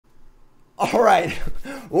All right.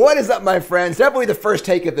 What is up, my friends? Definitely the first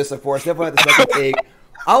take of this, of course. Definitely not the second take.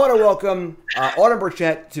 I want to welcome Autumn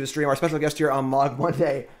Burchett to the stream, our special guest here on Mogg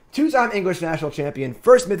Monday. Two-time English national champion,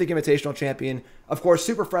 first Mythic Invitational champion. Of course,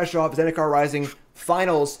 super fresh off Zendikar Rising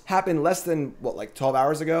finals. Happened less than, 12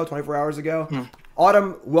 hours ago, 24 hours ago?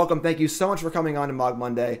 Autumn, welcome. Thank you so much for coming on to Mogg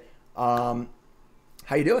Monday. How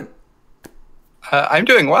you doing? I'm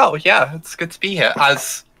doing well, yeah. It's good to be here.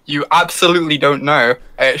 As you absolutely don't know,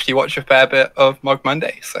 I actually watch a fair bit of Mogg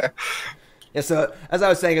Monday, so... Yeah, so as I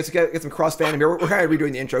was saying, let's get some cross fandom here. We're kind of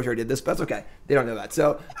redoing the intro here. I did this, but that's okay. They don't know that.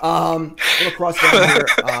 So, little cross fandom here.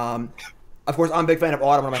 Of course, I'm a big fan of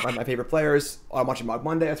Autumn, one of my favorite players. I'm watching Mogg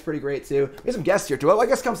Monday. That's pretty great, too. We have some guests here, too. Well, I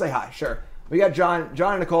guess come say hi. Sure. We got John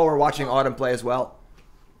and Nicole. We're watching Autumn play as well.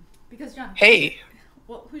 Because, John... Hey!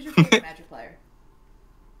 Well, who's your favorite Magic player?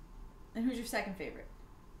 And who's your second favorite?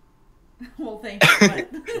 Well, thank you.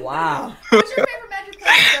 But... Wow. Who's your favorite Magic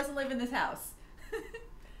player who doesn't live in this house?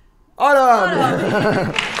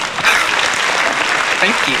 Autumn!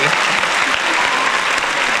 Thank you.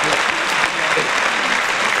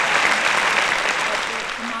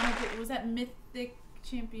 Was that Mythic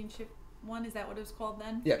Championship 1? Is that what it was called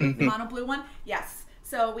then? Yeah. The mono blue one? Yes.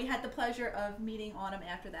 So we had the pleasure of meeting Autumn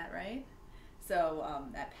after that, right? So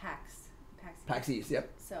at PAX East, yep.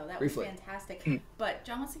 So that Briefly. was fantastic. But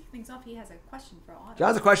John wants to kick things off. He has a question for Autumn. John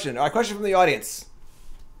has a question. All right, question from the audience.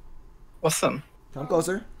 Awesome. Come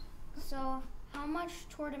closer. So, how much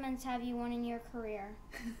tournaments have you won in your career?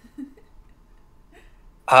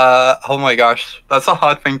 Oh my gosh, that's a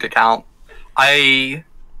hard thing to count. I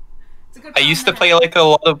used to play like a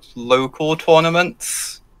lot of local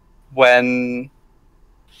tournaments back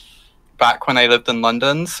when I lived in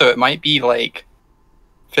London, so it might be like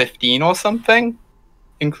 15 or something,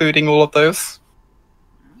 including all of those.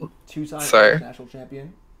 Two-time So- national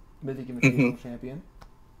champion, Mythic Invitational champion.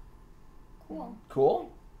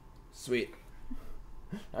 Cool. Sweet.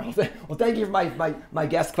 All right, well, thank you for my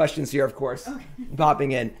guest questions here, of course,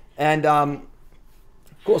 popping in. And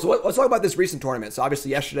cool. So let's talk about this recent tournament. So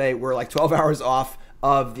obviously yesterday we're like 12 hours off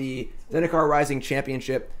of the Zendikar Rising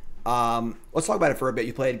Championship. Let's talk about it for a bit.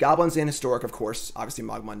 You played Goblins and Historic, of course, obviously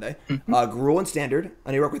Mogg Monday. Gruul and Standard.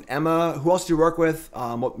 And you work with Emma. Who else do you work with?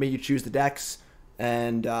 What made you choose the decks?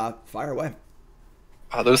 And fire away.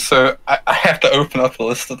 So I have to open up a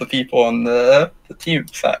list of the people on the team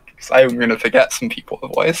set, because I'm going to forget some people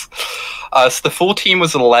otherwise. So the full team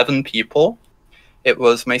was 11 people. It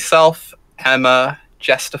was myself, Emma,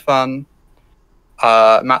 Jestefan,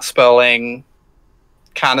 Matt Sperling,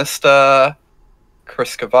 Canister,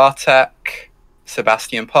 Chris Kavatek,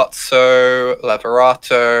 Sebastian Pozzo,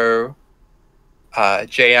 Leverato,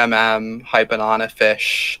 JMM, High Banana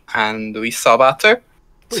Fish, and Luis Salvato.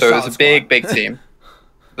 So it was a big team.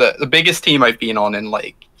 The biggest team I've been on in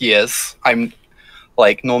like years. I'm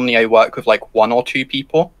like, normally I work with like one or two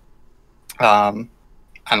people, and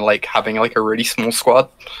like having like a really small squad,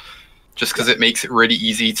 just because it makes it really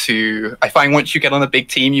easy to. I find once you get on a big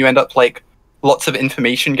team, you end up like lots of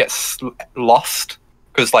information gets lost,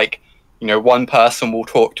 because like, you know, one person will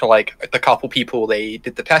talk to like the couple people they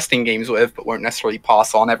did the testing games with, but won't necessarily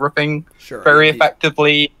pass on everything very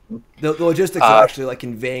effectively. The logistics of actually like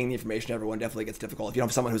conveying the information to everyone definitely gets difficult if you don't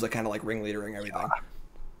have someone who's like kind of like ringleadering everything.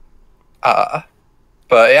 But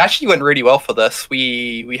it actually went really well for this.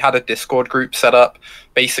 We had a Discord group set up.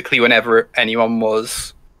 Basically, whenever anyone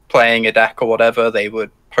was playing a deck or whatever, they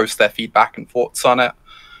would post their feedback and thoughts on it.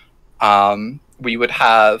 We would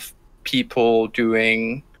have people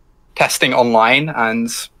doing testing online and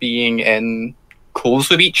being in calls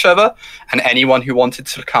with each other, and anyone who wanted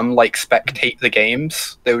to come like spectate the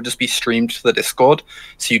games, they would just be streamed to the Discord.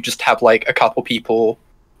 So you just have like a couple people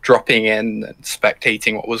dropping in and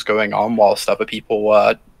spectating what was going on whilst other people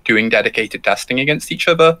were doing dedicated testing against each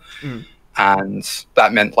other. And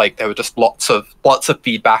that meant like there were just lots of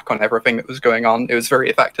feedback on everything that was going on. It was very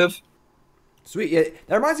effective. Sweet. Yeah,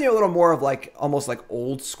 that reminds me a little more of like almost like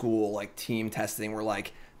old school like team testing, where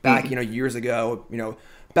like back years ago,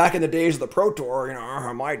 back in the days of the Pro Tour,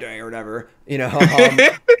 my day or whatever,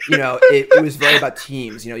 it was very about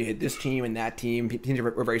teams. You had this team and that team. Teams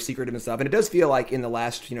were very secretive and stuff. And it does feel like in the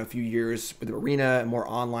last few years with the arena and more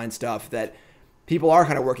online stuff that people are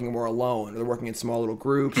kind of working more alone. Or they're working in small little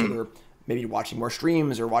groups, or they're maybe watching more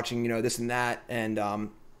streams or watching this and that. And it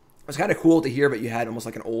was kind of cool to hear that you had almost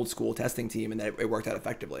like an old school testing team and that it worked out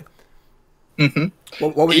effectively.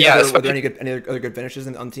 What were the other, were there any other good finishes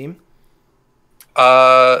on the team?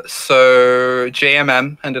 So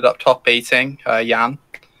JMM ended up top 8ing Jan.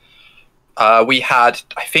 We had,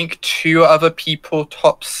 I think, two other people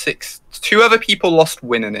top 6. Two other people lost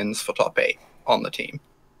win-ins for top 8 on the team.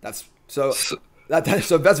 That's so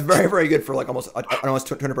that's very, very good for like almost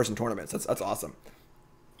 200-person tournaments. That's awesome.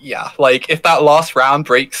 Yeah, like if that last round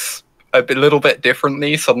breaks little bit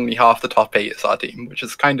differently, suddenly half the top 8 is our team, which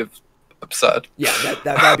is kind of absurd. Yeah,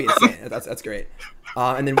 that'd be insane. That's great.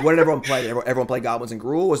 And then what did everyone play? Did everyone play Goblins and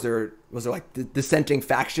Gruul? Was there like dissenting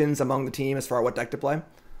factions among the team as far as what deck to play?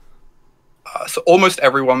 So almost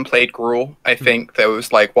everyone played Gruul. I think there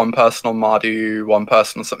was like one person on Mardu, one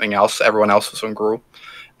person on something else. Everyone else was on Gruul.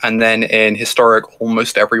 And then in Historic,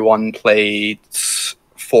 almost everyone played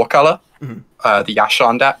 4-color, the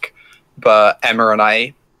Yashan deck. But Emma and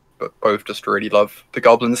I both just really love the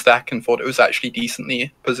Goblins deck and thought it was actually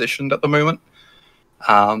decently positioned at the moment.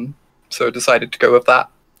 So decided to go with that.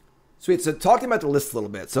 Sweet. So talking about the list a little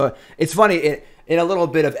bit. So it's funny, in a little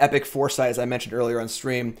bit of epic foresight, as I mentioned earlier on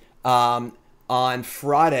stream, on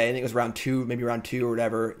Friday, I think it was round 2 or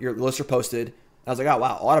whatever, your lists are posted. I was like, oh,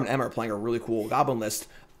 wow, Autumn and Emma are playing a really cool Goblin list.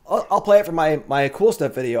 I'll play it for my cool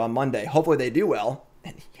stuff video on Monday. Hopefully they do well.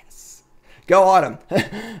 And yes, go Autumn.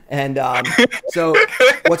 And so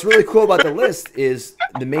what's really cool about the list is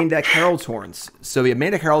the main deck Herald's Horns. So we have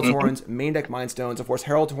main deck Herald's Horns, main deck Mind Stones. Of course,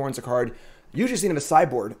 Herald's Horns, a card usually seen in the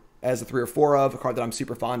sideboard as a 3 or 4 of, a card that I'm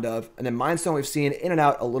super fond of. And then Mind Stone we've seen in and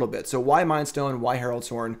out a little bit. So why Mind Stone? Why Herald's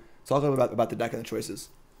Horn? Talk a little about the deck and the choices.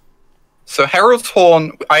 So Herald's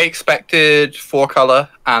Horn, I expected 4-color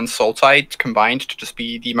and Soultide combined to just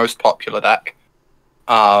be the most popular deck.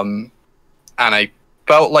 And I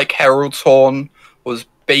felt like Herald's Horn was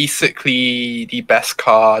basically the best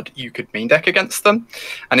card you could main deck against them.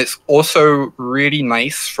 And it's also really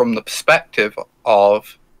nice from the perspective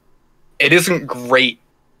of it isn't great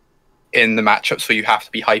in the matchups where you have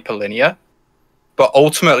to be hyperlinear. But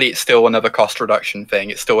ultimately, it's still another cost reduction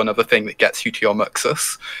thing. It's still another thing that gets you to your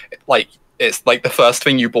Muxus. It's like the first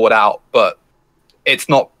thing you bought out, but it's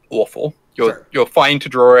not awful. You're fine to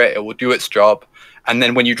draw it. It will do its job. And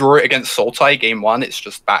then when you draw it against Sultai game 1, it's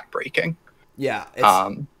just backbreaking. Yeah.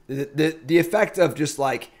 It's, the effect of just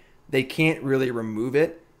like they can't really remove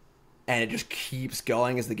it, and it just keeps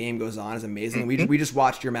going as the game goes on is amazing. We just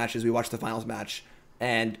watched your matches. We watched the finals match,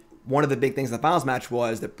 and one of the big things in the finals match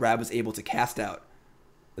was that Brad was able to cast out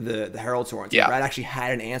the Herald's Horns. Yeah. Brad actually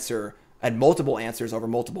had an answer, had multiple answers over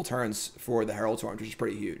multiple turns for the Herald's Horns, which is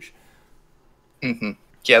pretty huge.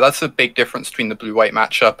 Yeah, that's a big difference between the blue-white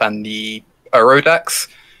matchup and the Uro decks,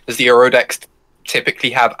 is the Uro decks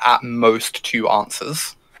typically have at most 2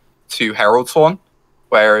 answers to Herald's Horn,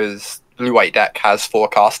 whereas blue-white deck has 4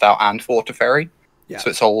 cast out and 4 Teferi. Yeah. So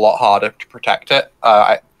it's a lot harder to protect it.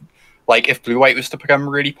 Like if blue-white was to become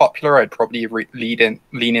really popular, I'd probably lean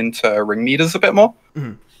into ring meters a bit more.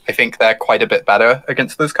 I think they're quite a bit better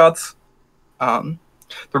against those cards. The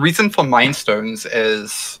reason for Mind Stones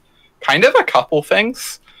is kind of a couple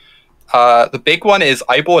things. The big one is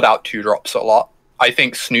I board out 2-drops a lot. I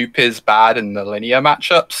think Snoop is bad in the linear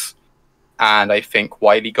matchups, and I think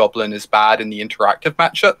Wily Goblin is bad in the interactive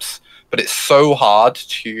matchups, but it's so hard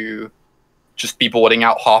to just be boarding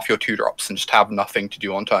out half your 2-drops and just have nothing to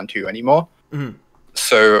do on turn 2 anymore.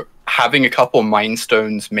 So having a couple Mind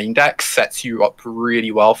Stones main decks sets you up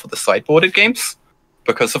really well for the sideboarded games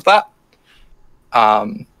because of that.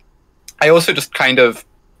 I also just kind of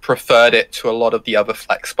preferred it to a lot of the other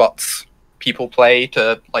flex spots people play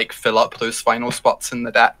to like fill up those final spots in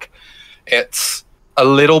the deck. It's a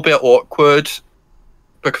little bit awkward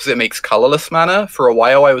because it makes colorless mana. For a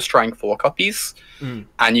while I was trying 4 copies,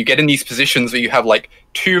 and you get in these positions where you have like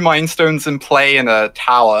 2 Mind Stones in play in a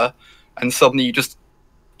tower, and suddenly you just,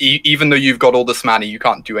 even though you've got all this mana, you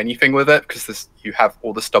can't do anything with it because you have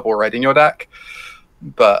all this double red in your deck.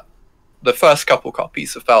 But the first couple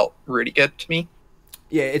copies have felt really good to me.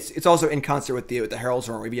 Yeah, it's also in concert with the Herald's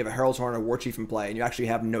Horn, where if you have a Herald's Horn or a War Chief in play, and you actually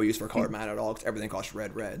have no use for colored mana at all, because everything costs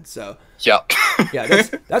red. So yeah,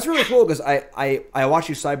 that's really cool, because I watched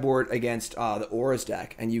you sideboard against the Aura's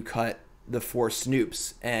deck, and you cut the 4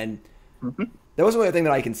 Snoops, and that wasn't really a thing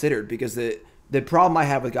that I considered, because the problem I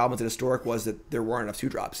had with Goblins and Historic was that there weren't enough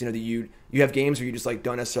 2-drops. You know, you have games where you just like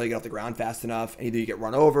don't necessarily get off the ground fast enough, and either you get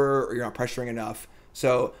run over or you're not pressuring enough.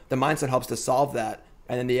 So the mindset helps to solve that,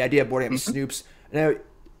 and then the idea of boarding up Snoops. Now,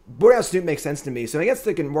 boarding out Snoop makes sense to me. So against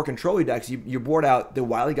the more control decks, you board out the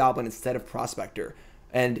Wily Goblin instead of Prospector.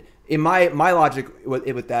 And in my logic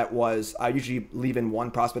with that was I usually leave in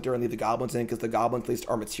 1 Prospector and leave the Goblins in, because the Goblins at least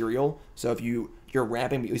are material. So if you're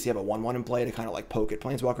ramping, but you at least have a 1/1 in play to kind of like poke at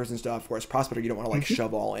Planeswalkers and stuff. Whereas Prospector, you don't want to like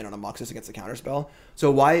shove all in on a Muxus against a counterspell.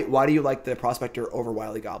 So why do you like the Prospector over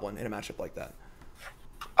Wily Goblin in a matchup like that?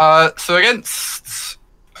 So against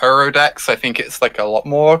Uro decks, I think it's like a lot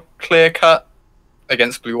more clear cut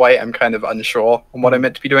against blue-white, I'm kind of unsure on what I'm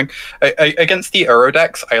meant to be doing. Against the Uro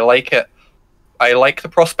decks, I like it. I like the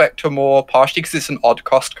Prospector more, partially because it's an odd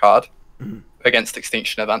cost card against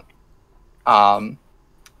Extinction Event.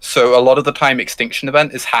 So a lot of the time, Extinction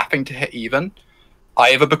Event is having to hit even,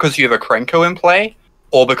 either because you have a Krenko in play,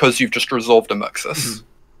 or because you've just resolved a Muxus.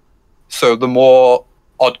 So the more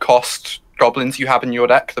odd cost goblins you have in your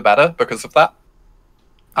deck, the better because of that.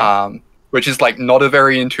 Which is like not a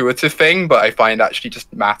very intuitive thing, but I find actually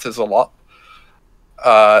just matters a lot.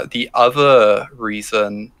 The other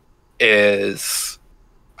reason is,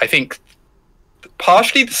 I think,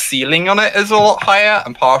 partially the ceiling on it is a lot higher,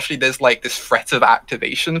 and partially there's like this threat of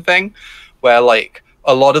activation thing, where like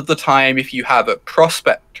a lot of the time, if you have a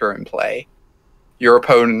Prospector in play, your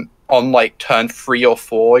opponent on like turn 3 or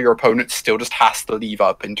 4, your opponent still just has to leave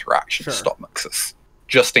up interaction to stop Muxus,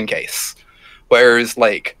 just in case. Whereas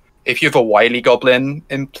like if you have a Wily Goblin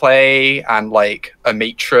in play and like a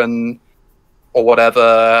Matron or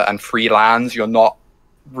whatever and 3 lands, you're not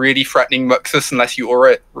really threatening Muxus unless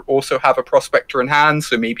you also have a Prospector in hand,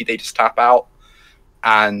 so maybe they just tap out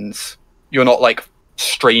and you're not like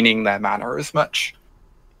straining their mana as much.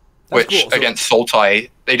 That's which, cool. Against Sultai,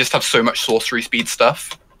 they just have so much sorcery speed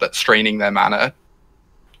stuff that straining their mana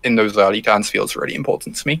in those early turns feels really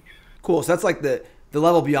important to me. Cool. So that's like the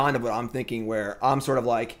level beyond of what I'm thinking, where I'm sort of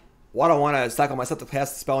like, well, I don't want to cycle myself to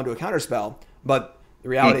pass the spell into a counter spell, but the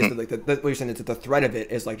reality is that like what you're saying is that the threat of it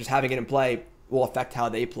is like just having it in play will affect how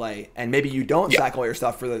they play, and maybe you don't cycle your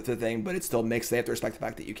stuff for the thing, but it still makes they have to respect the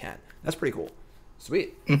fact that you can. That's pretty cool.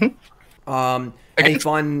 Sweet. Any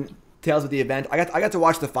fun tales of the event? I got to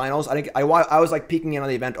watch the finals. I was like peeking in on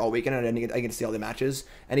the event all weekend, and I didn't get to see all the matches.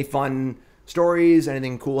 Any fun stories?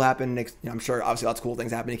 Anything cool happen? I'm sure obviously lots of cool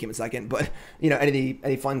things happened. He came in second, but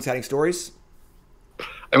any fun, exciting stories?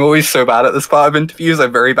 I'm always so bad at this part of interviews.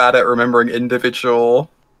 I'm very bad at remembering individual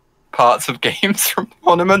parts of games from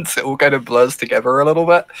tournaments. It all kind of blurs together a little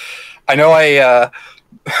bit. I know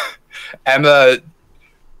Emma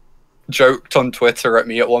joked on Twitter at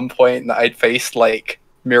me at one point that I'd faced like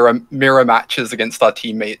mirror matches against our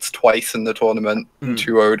teammates twice in the tournament,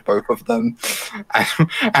 2-0'd both of them,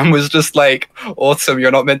 and was just like, Autumn,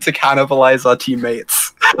 you're not meant to cannibalize our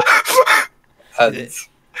teammates.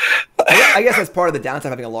 I guess that's part of the downside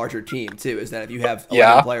of having a larger team too, is that if you have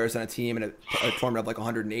 11 players on a team and a tournament of like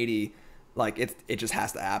 180, like it just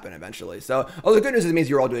has to happen eventually. So, the good news is it means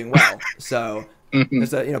you're all doing well. So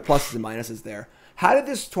there's pluses and minuses there. How did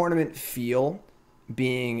this tournament feel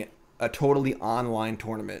being a totally online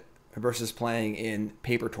tournament versus playing in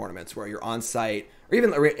paper tournaments where you're on site, or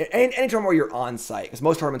even any tournament where you're on site? Because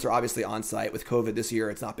most tournaments are obviously on site. With COVID this year,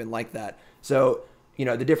 it's not been like that. So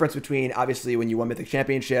the difference between obviously when you won Mythic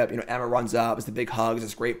Championship, Emma runs up, it's the big hugs,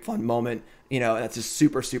 it's a great fun moment, and that's just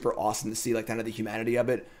super, super awesome to see like kind of the humanity of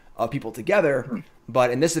it, of people together. But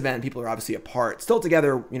in this event, people are obviously apart, still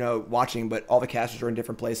together, watching, but all the casters are in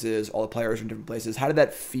different places, all the players are in different places. How did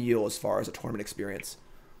that feel as far as a tournament experience?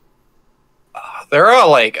 There are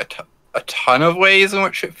like a ton of ways in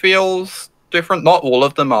which it feels different. Not all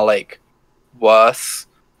of them are like worse,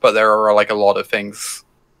 but there are like a lot of things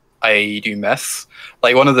I do miss.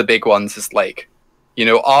 Like one of the big ones is like,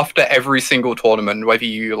 after every single tournament, whether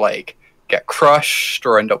you like get crushed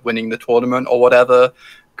or end up winning the tournament or whatever,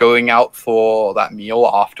 going out for that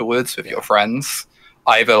meal afterwards with your friends,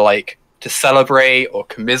 either like to celebrate or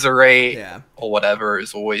commiserate or whatever,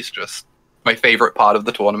 is always just my favorite part of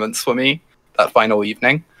the tournaments for me, that final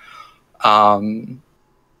evening.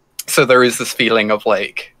 So there is this feeling of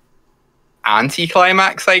like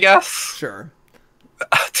anticlimax, I guess. Sure.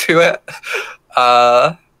 To it.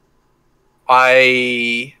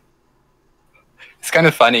 It's kind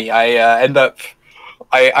of funny. I'm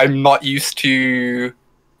not used to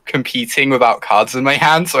competing without cards in my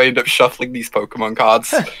hand, so I end up shuffling these Pokemon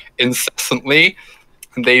cards incessantly,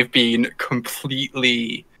 and they've been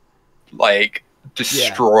completely like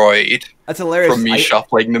destroyed. That's hilarious. From me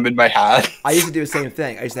shuffling them in my hand. I used to do the same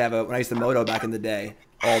thing. I used to have when I used to Moto back in the day,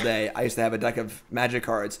 all day, I used to have a deck of Magic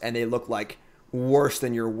cards, and they looked like worse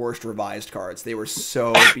than your worst revised cards. They were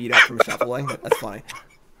so beat up from shuffling. That's funny.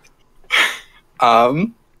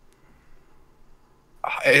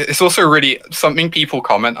 It's also really something people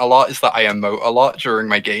comment a lot is that I emote a lot during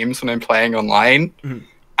my games when I'm playing online.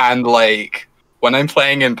 And like when I'm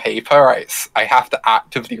playing in paper, I have to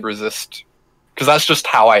actively resist, because that's just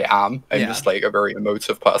how I am. I'm just like a very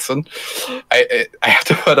emotive person. I have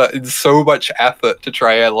to put in so much effort to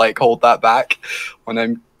try and like hold that back when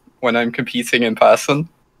I'm competing in person.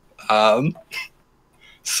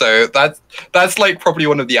 So that's like probably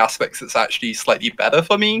one of the aspects that's actually slightly better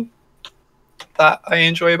for me that I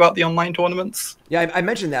enjoy about the online tournaments. Yeah, I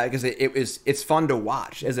mentioned that because it's fun to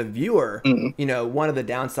watch as a viewer. You know, one of the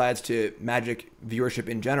downsides to Magic viewership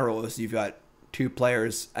in general is you've got two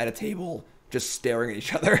players at a table just staring at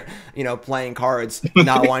each other, you know, playing cards,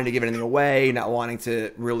 not wanting to give anything away, not wanting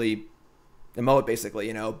to really emote, basically,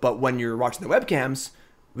 you know. But when you're watching the webcams,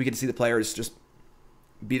 we get to see the players just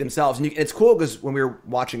be themselves. And it's cool because when we were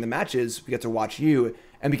watching the matches, we get to watch you,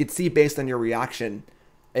 and we could see based on your reaction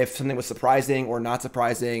if something was surprising or not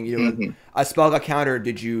surprising. You know, a spell got countered,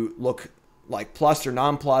 did you look like plus or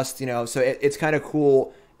non-plus? You know, so it's kind of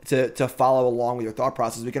cool to follow along with your thought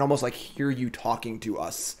process. We can almost like hear you talking to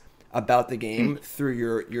us about the game through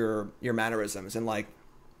your mannerisms, and like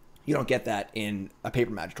you don't get that in a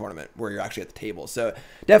paper Magic tournament where you're actually at the table. So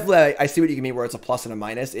definitely I see what you mean where it's a plus and a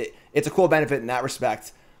minus. It's a cool benefit in that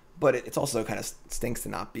respect, but it's also kind of stinks to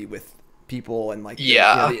not be with people and like the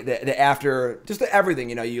after just everything,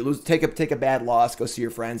 you know, you lose, take a bad loss, go see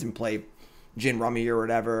your friends and play gin rummy or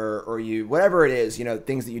whatever, or you whatever it is, you know,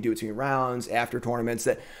 things that you do between rounds after tournaments,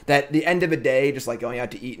 that the end of the day, just like going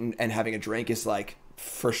out to eat and having a drink is like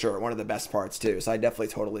for sure one of the best parts too. So I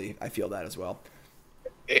definitely I feel that as well.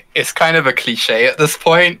 It's kind of a cliche at this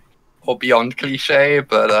point, or beyond cliche,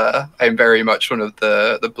 but I'm very much one of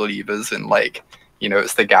the believers in, like, you know,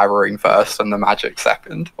 it's the gathering first and the magic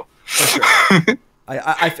second. For sure.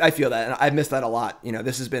 I feel that, and I've missed that a lot. You know,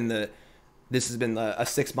 this has been a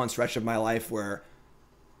 6-month stretch of my life where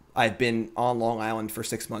I've been on Long Island for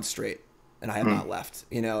 6 months straight, and I have not left.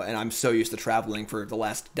 You know, and I'm so used to traveling for the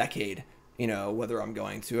last decade. You know, whether I'm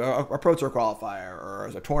going to a Pro Tour qualifier or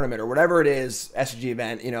a tournament or whatever it is, SG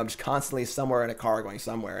event, you know, I'm just constantly somewhere in a car going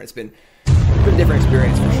somewhere. It's been a different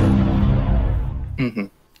experience for sure.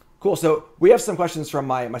 Cool. So we have some questions from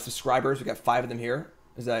my subscribers. We got 5 of them here.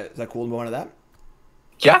 Is that cool to move on to that?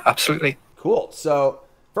 Yeah, absolutely. Cool. So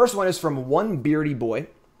first one is from One Beardy Boy.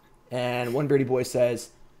 And One Beardy Boy says,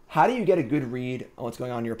 how do you get a good read on what's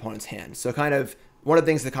going on in your opponent's hand? So kind of one of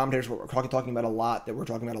the things the commentators were talking about a lot, that we're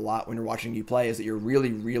talking about a lot when you're watching you play, is that you're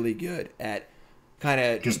really, really good at kind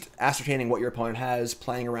of just ascertaining what your opponent has,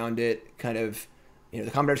 playing around it, kind of, you know,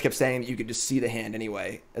 the commentators kept saying that you could just see the hand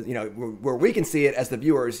anyway. You know, where we can see it as the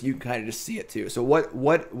viewers, you can kind of just see it too. So what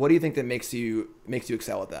do you think that makes you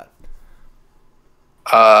excel at that?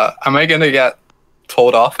 Am I going to get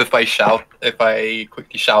told off if I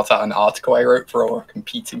quickly shout out an article I wrote for a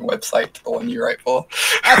competing website, the one you write for?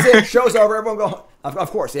 That's it. Show's over. Everyone go.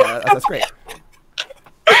 Of course, yeah, that's great.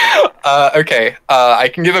 Okay,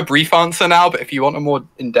 I can give a brief answer now, but if you want a more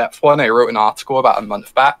in-depth one, I wrote an article about a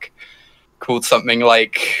month back called something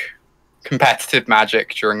like Competitive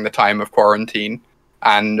Magic During the Time of Quarantine,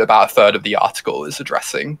 and about a third of the article is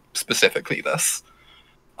addressing specifically this.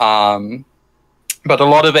 But a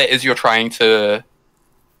lot of it is you're trying to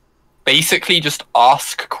basically just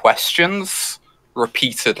ask questions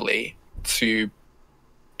repeatedly to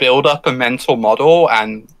build up a mental model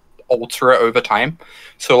and alter it over time.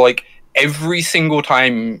 So like every single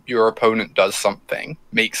time your opponent does something,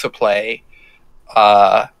 makes a play,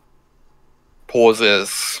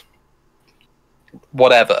 pauses,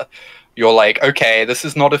 whatever, you're like, okay, this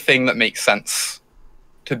is not a thing that makes sense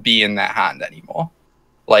to be in their hand anymore.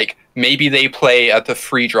 Like maybe they play at the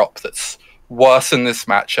free drop that's worse in this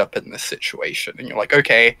matchup in this situation, and you're like,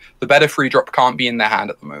 okay, the better free drop can't be in their hand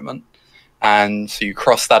at the moment, and so you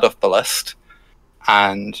cross that off the list,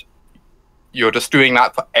 and you're just doing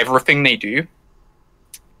that for everything they do,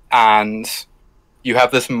 and you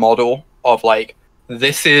have this model of like,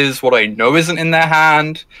 this is what I know isn't in their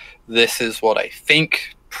hand, this is what I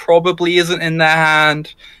think probably isn't in their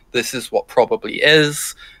hand, this is what probably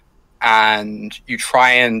is, and you try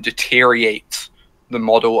and deteriorate the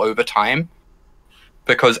model over time,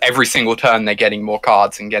 because every single turn they're getting more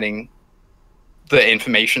cards and getting the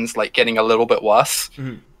information's like getting a little bit worse.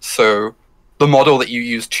 So the model that you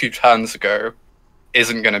used 2 turns ago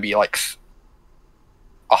isn't going to be like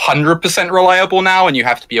 100% reliable now, and you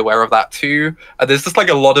have to be aware of that too. There's just like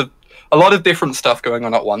a lot of different stuff going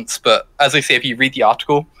on at once. But as I say, if you read the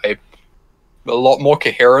article, I'm a lot more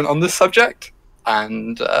coherent on this subject,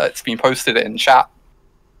 and it's been posted in chat.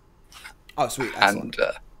 Oh, sweet! Excellent.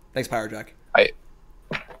 And thanks, Pyrojack.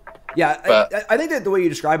 I think that the way you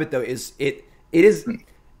describe it though is it is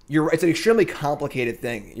it's an extremely complicated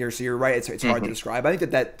thing. You're right. It's hard to describe. I think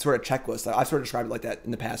that sort of checklist, I've sort of described it like that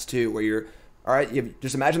in the past too, where you're all right. You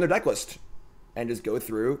just imagine their deck list and just go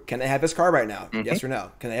through. Can they have this card right now? Yes or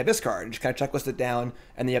no? Can they have this card? And just kind of checklist it down,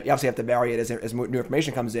 and then you obviously have to vary it as new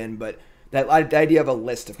information comes in. But the idea of a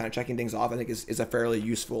list of kind of checking things off, I think, is a fairly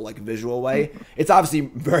useful like visual way. It's obviously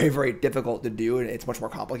very, very difficult to do, and it's much more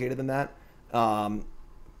complicated than that.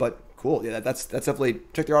 But Cool. Yeah, that's definitely,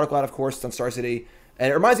 check the article out, of course. It's on Star City. And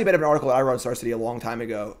it reminds me a bit of an article that I wrote on Star City a long time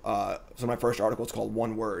ago. So my first article is called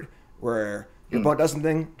One Word, where your opponent does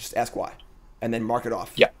something, just ask why, and then mark it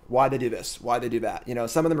off. Yeah. Why they do this? Why they do that? You know,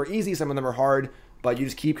 some of them are easy, some of them are hard, but you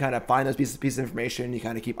just keep kind of find those pieces of information. You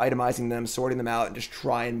kind of keep itemizing them, sorting them out, and just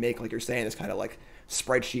try and make, like you're saying, this kind of like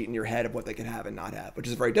spreadsheet in your head of what they can have and not have, which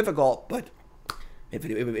is very difficult. But if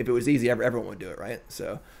it was easy, everyone would do it, right?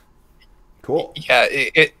 So cool. Yeah,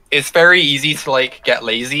 it's very easy to like get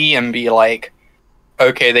lazy and be like,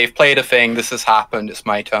 okay, they've played a thing, this has happened, it's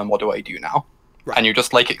my turn, what do I do now? Right. And you're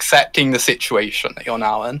just like accepting the situation that you're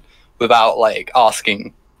now in without like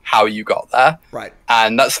asking how you got there. Right.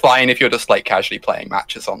 And that's fine if you're just like casually playing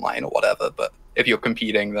matches online or whatever, but if you're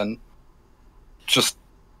competing, then just,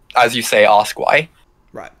 as you say, ask why.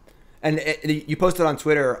 Right. And you posted on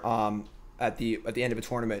Twitter at the end of a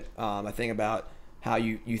tournament a thing about how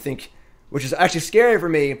you think, which is actually scary for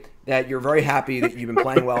me, that you're very happy that you've been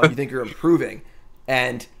playing well and you think you're improving.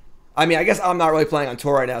 And I mean, I guess I'm not really playing on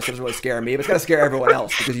tour right now, so it doesn't really scare me, but it's got to scare everyone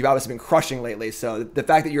else because you've obviously been crushing lately. So the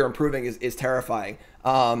fact that you're improving is terrifying.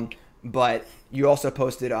 But you also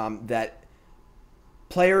posted that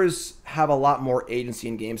players have a lot more agency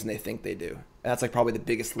in games than they think they do. And that's like probably the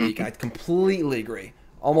biggest leak. I completely agree.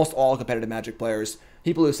 Almost all competitive Magic players,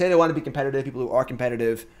 people who say they want to be competitive, people who are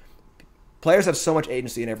competitive, players have so much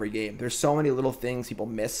agency in every game. There's so many little things people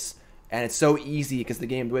miss. And it's so easy because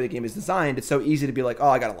the way the game is designed, it's so easy to be like, oh,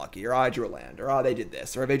 I got unlucky, or oh, I drew a land, or oh, they did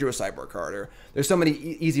this, or they drew a sideboard card, or there's so many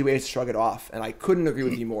easy ways to shrug it off. And I couldn't agree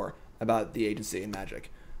with you more about the agency in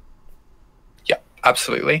Magic. Yeah,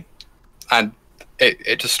 absolutely. And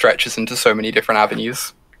it just stretches into so many different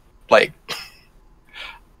avenues. Like,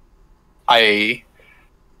 I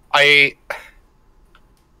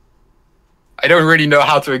don't really know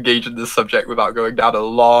how to engage in this subject without going down a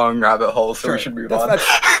long rabbit hole, so sure. We should move on.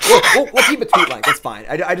 We'll keep it tweet length. It's fine.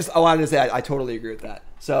 I wanted to say I totally agree with that.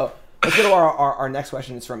 So let's go to our next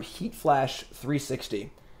question. It's from HeatFlash360.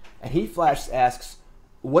 And HeatFlash asks,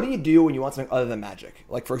 what do you do when you want something other than Magic?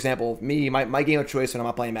 Like, for example, me, my game of choice when I'm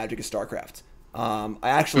not playing Magic is StarCraft. I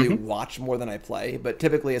actually watch more than I play, but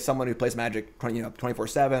typically as someone who plays Magic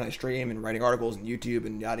 24/7, I stream and writing articles and YouTube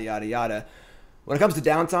and yada, yada, yada. When it comes to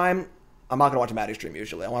downtime, I'm not going to watch a Magic stream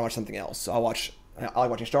usually. I want to watch something else. So I like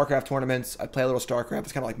watching StarCraft tournaments. I play a little StarCraft.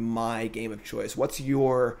 It's kind of like my game of choice. What's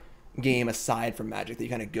your game aside from Magic that you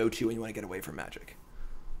kind of go to when you want to get away from Magic?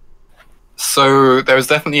 So there was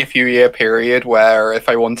definitely a few-year period where if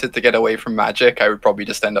I wanted to get away from Magic, I would probably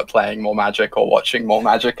just end up playing more Magic or watching more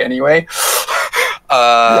Magic anyway.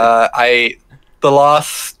 The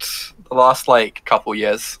last like couple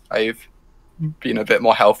years, I've been a bit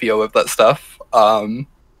more healthier with that stuff.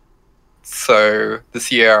 So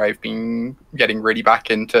this year I've been getting really back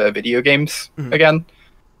into video games again.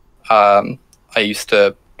 I used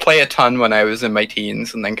to play a ton when I was in my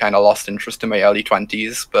teens and then kind of lost interest in my early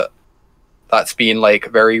 20s, but that's been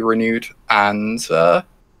like very renewed and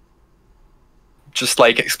just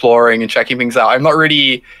like exploring and checking things out. I'm not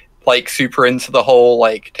really like super into the whole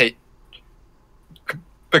like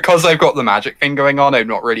because I've got the Magic thing going on, I'm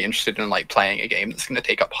not really interested in like playing a game that's going to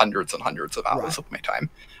take up hundreds and hundreds of hours of my time.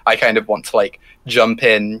 I kind of want to like jump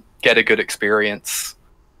in, get a good experience,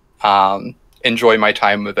 enjoy my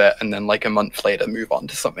time with it, and then like a month later move on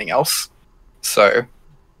to something else. So,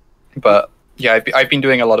 but yeah, I've been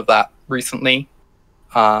doing a lot of that recently.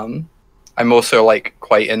 I'm also like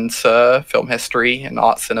quite into film history and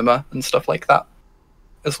art cinema and stuff like that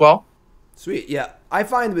as well. Sweet, yeah. I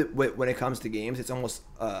find that when it comes to games, it's almost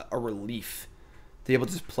a relief to be able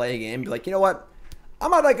to just play a game and be like, you know what? I'm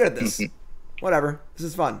not that good at this. Whatever. This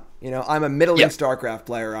is fun. You know, I'm a middling StarCraft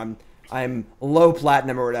player. I'm low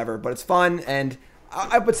platinum or whatever, but it's fun, and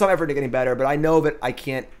I put some effort into getting better, but I know that I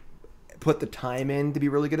can't put the time in to be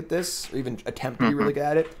really good at this or even attempt to be really good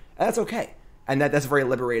at it, and that's okay. And that's very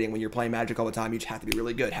liberating when you're playing Magic all the time. You just have to be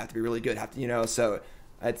really good, you know, so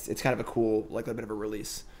it's kind of a cool, like a bit of a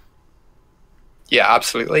release. Yeah,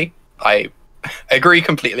 absolutely. I agree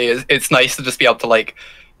completely. It's nice to just be able to like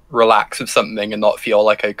relax with something and not feel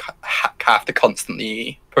like I have to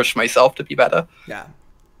constantly push myself to be better. Yeah,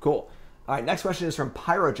 cool. All right, next question is from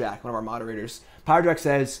Pyrojack, one of our moderators. Pyrojack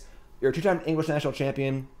says, you're a two-time English national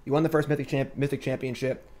champion. You won the first Mythic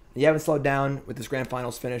Championship. And you haven't slowed down with this Grand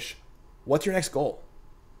Finals finish. What's your next goal?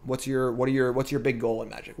 What's your big goal in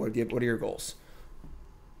Magic? What are your goals?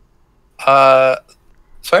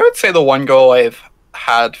 So I would say the one goal I've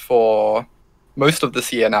had for most of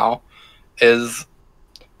this year now is,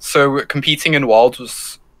 so competing in Worlds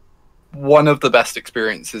was one of the best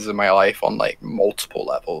experiences in my life on like multiple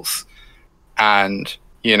levels. And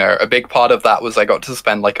you know, a big part of that was I got to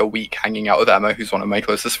spend like a week hanging out with Emma, who's one of my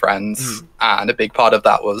closest friends. And a big part of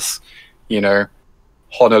that was, you know,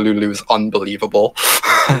 Honolulu's unbelievable.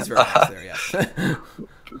 It's very nice there, yes.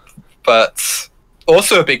 But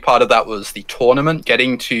also a big part of that was the tournament,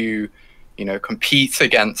 getting to, you know, compete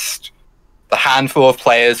against the handful of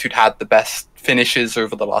players who'd had the best finishes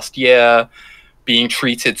over the last year, being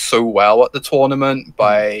treated so well at the tournament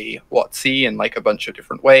by WotC in like a bunch of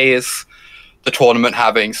different ways. The tournament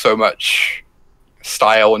having so much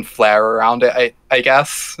style and flair around it, I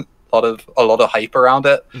guess. A lot of hype around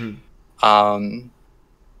it.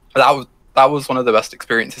 That was one of the best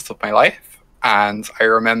experiences of my life. And I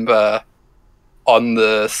remember on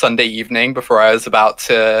the Sunday evening before I was about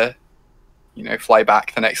to, you know, fly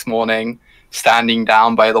back the next morning, standing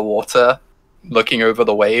down by the water, looking over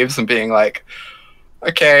the waves and being like,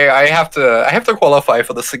 okay, I have to qualify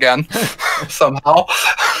for this again somehow.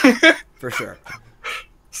 For sure.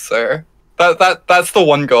 So that's the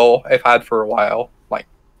one goal I've had for a while. Like,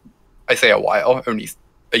 I say a while, only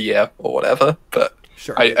a year or whatever, but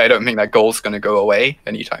sure. I don't think that goal's going to go away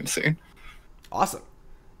anytime soon. Awesome.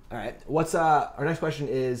 All right. What's our next question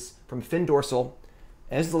is from Finn Dorsal,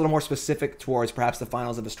 and this is a little more specific towards perhaps the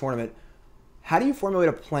finals of this tournament. How do you formulate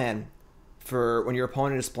a plan for when your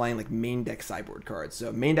opponent is playing like main deck sideboard cards?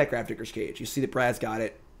 So main deck Grafdigger's Cage. You see that Brad's got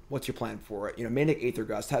it. What's your plan for it? You know, main deck Aether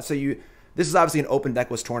Gust. This is obviously an open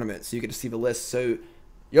deck list tournament, so you get to see the list. So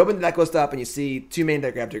you open the deck list up and you see 2 main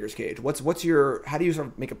deck Grafdigger's Cage. How do you sort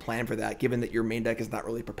of make a plan for that, given that your main deck is not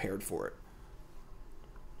really prepared for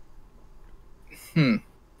it?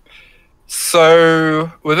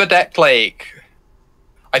 So with a deck like,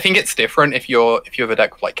 I think it's different if you have a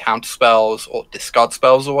deck with like counter spells or discard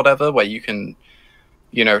spells or whatever, where you can,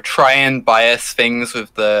 you know, try and bias things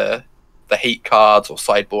with the hate cards or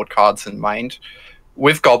sideboard cards in mind.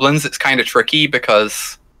 With Goblins, it's kind of tricky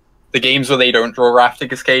because the games where they don't draw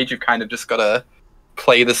Grafdigger's Cage, you've kind of just got to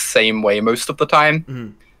play the same way most of the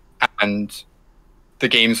time. And the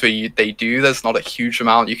games where they do, there's not a huge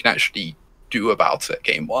amount you can actually do about it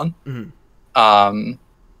game one.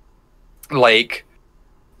 Like,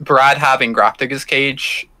 Brad having Grafdigger's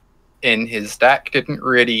Cage in his deck didn't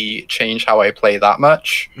really change how I play that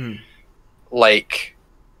much. Like,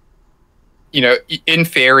 you know, in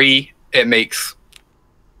theory, it makes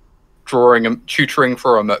tutoring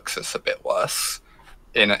for a Muxus a bit worse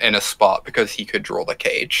in a spot because he could draw the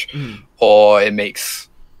cage. Or it makes,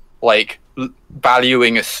 like,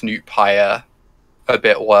 valuing a Snoop higher a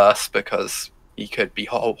bit worse because he could be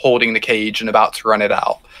holding the cage and about to run it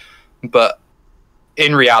out. But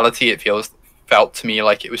in reality, it felt to me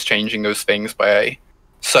like it was changing those things by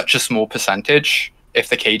such a small percentage if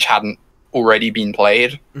the cage hadn't already been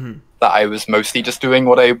played, that I was mostly just doing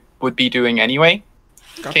what I would be doing anyway.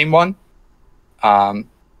 Game one.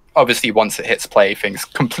 Obviously, once it hits play, things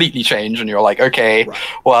completely change, and you're like, okay,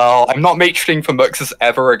 well, I'm not matrining for Muxus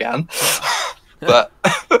ever again. But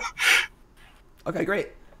okay, great.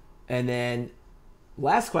 And then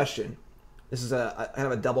last question. This is a kind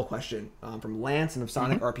of a double question from Lance and of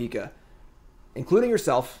Sonic Arpika. Including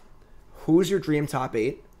yourself, who's your dream top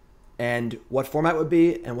 8, and what format would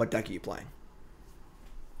be, and what deck are you playing?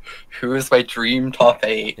 Who is my dream top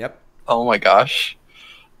 8? Yep. Oh my gosh.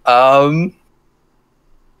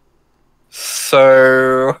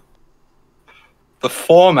 So the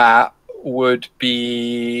format would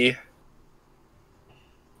be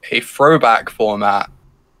a throwback format,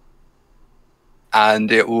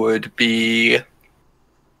 and it would be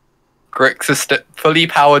fully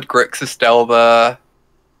powered Grixis Delver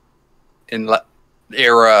in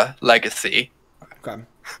era Legacy. Okay.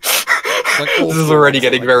 Like this is already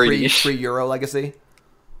getting very niche. Pre-Euro Legacy?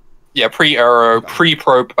 Yeah, pre-Euro,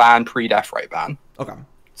 pre-Probe ban, pre-Death Right ban. Okay.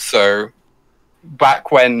 So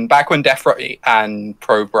back when Death Right and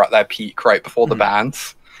Probe were at their peak, right before the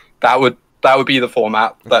bans, that would be the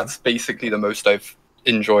format. Okay. That's basically the most I've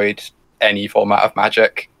enjoyed any format of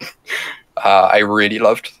Magic. I really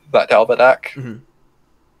loved that Delver deck.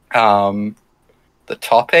 The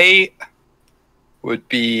top 8 would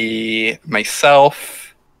be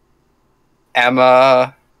myself,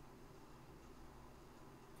 Emma,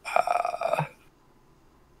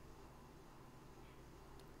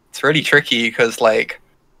 it's really tricky because, like,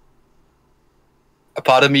 a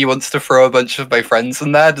part of me wants to throw a bunch of my friends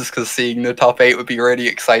in there just because seeing the top 8 would be really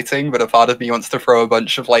exciting, but a part of me wants to throw a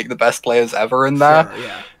bunch of, like, the best players ever in there. Sure,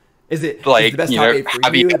 yeah. Is it like, the best you top know, 8 for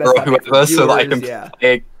Abby you, or whoever, so that I can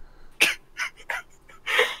play?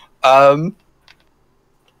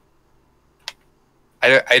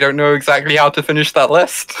 I don't know exactly how to finish that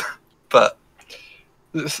list, but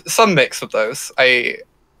some mix of those. I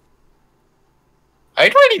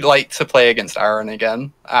I'd really like to play against Aaron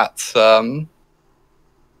again at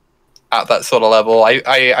that sort of level.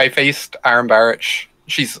 I faced Aaron Barrich.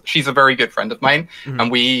 She's a very good friend of mine,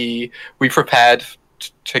 and we prepared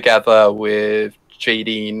together with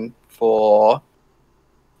Jadine for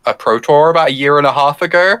a pro tour about a year and a half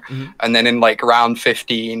ago, and then in like round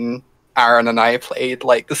 15, Aaron and I played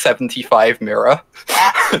like the 75 mirror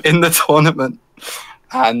in the tournament,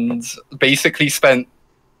 and basically spent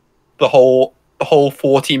the whole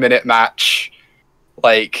 40-minute match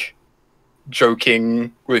like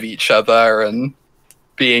joking with each other and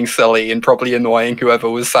being silly and probably annoying whoever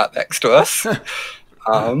was sat next to us.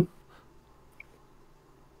 And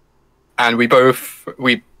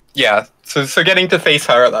so getting to face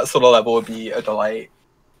her at that sort of level would be a delight.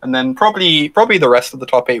 And then probably the rest of the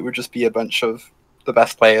top 8 would just be a bunch of the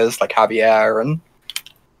best players like Javier and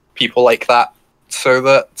people like that, so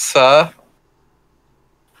that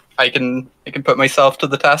I can put myself to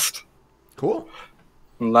the test. Cool.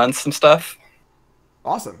 And learn some stuff.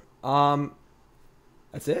 Awesome.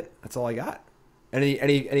 That's it. That's all I got.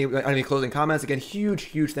 Any closing comments? Again,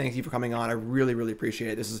 huge thank you for coming on. I really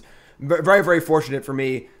appreciate it. This is very fortunate for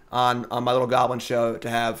me on my little Goblin show to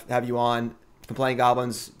have you on. Been playing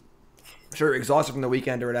Goblins. I'm sure you're exhausted from the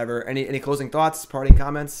weekend or whatever. Any closing thoughts? Parting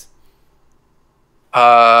comments?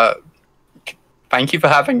 Thank you for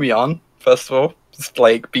having me on. First of all, it's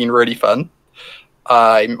like been really fun.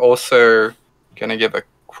 I'm also gonna give a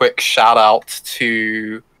quick shout out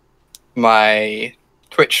to my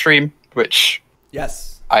Twitch stream, which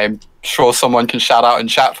I'm sure someone can shout out in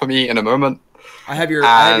chat for me in a moment. I have your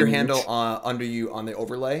handle under you on the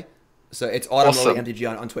overlay, so it's Autumn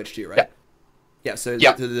MTG on Twitch too, right? Yeah. So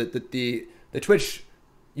the Twitch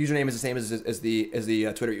username is the same as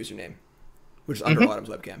the Twitter username, which is under Autumn's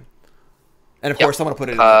webcam, and of course someone will put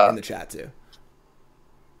it in the chat too.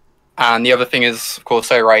 And the other thing is, of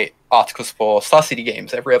course, I write articles for Star City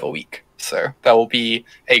Games every other week. So there will be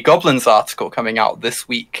a Goblins article coming out this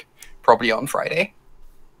week, probably on Friday.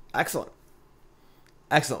 Excellent.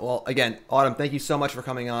 Well, again, Autumn, thank you so much for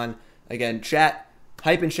coming on. Again,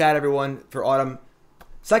 hype and chat, everyone, for Autumn.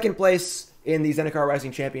 Second place in the Zendikar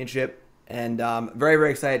Rising Championship, and very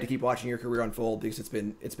excited to keep watching your career unfold because it's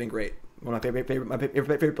been great. One of my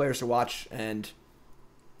favorite players to watch, and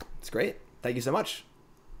it's great. Thank you so much.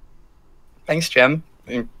 Thanks, Jim.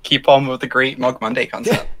 And keep on with the great Mogg Monday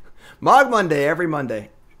concept. Mogg Monday, every Monday.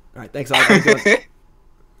 All right, thanks, Autumn.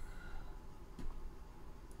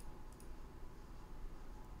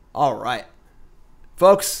 All right.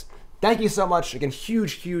 Folks, thank you so much. Again,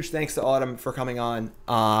 huge thanks to Autumn for coming on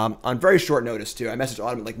very short notice, too. I messaged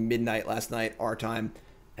Autumn at like midnight last night, our time,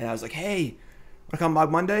 and I was like, hey, want to come Mogg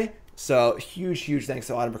Monday? So huge thanks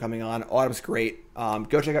to Autumn for coming on. Autumn's great.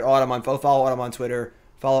 Go check out Autumn follow Autumn on Twitter,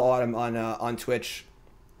 follow Autumn on Twitch,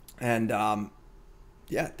 and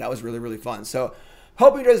that was really fun. So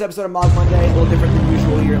hope you enjoyed this episode of Mogg Monday. A little different than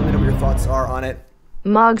usual here. Let me know what your thoughts are on it.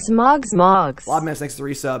 Moggs. A lot of minutes, thanks to the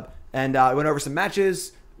resub. And we went over some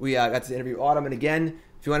matches. We got to interview Autumn. And again,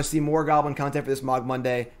 if you want to see more Goblin content for this Mogg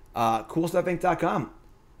Monday, CoolStuffInc.com.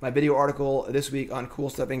 My video article this week on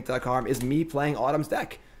CoolStuffInc.com is me playing Autumn's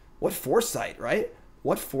deck. What foresight, right?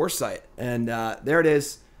 What foresight. And there it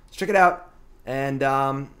is. Let's check it out. And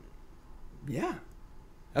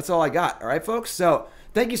that's all I got. All right, folks? So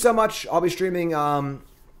thank you so much. I'll be streaming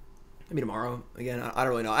maybe tomorrow. Again, I don't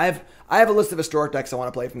really know. I have a list of historic decks I want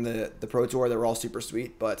to play from the Pro Tour. They're all super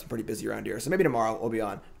sweet, but it's pretty busy around here. So maybe tomorrow we'll be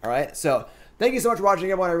on. All right? So thank you so much for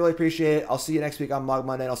watching, everyone. I really appreciate it. I'll see you next week on Mogg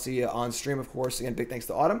Monday, and I'll see you on stream, of course. Again, big thanks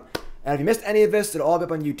to Autumn. And if you missed any of this, it'll all be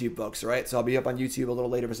up on YouTube, folks. All right? So I'll be up on YouTube a little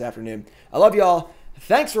later this afternoon. I love y'all.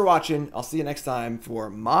 Thanks for watching. I'll see you next time for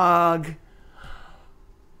Mogg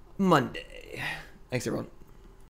Monday. Thanks, everyone.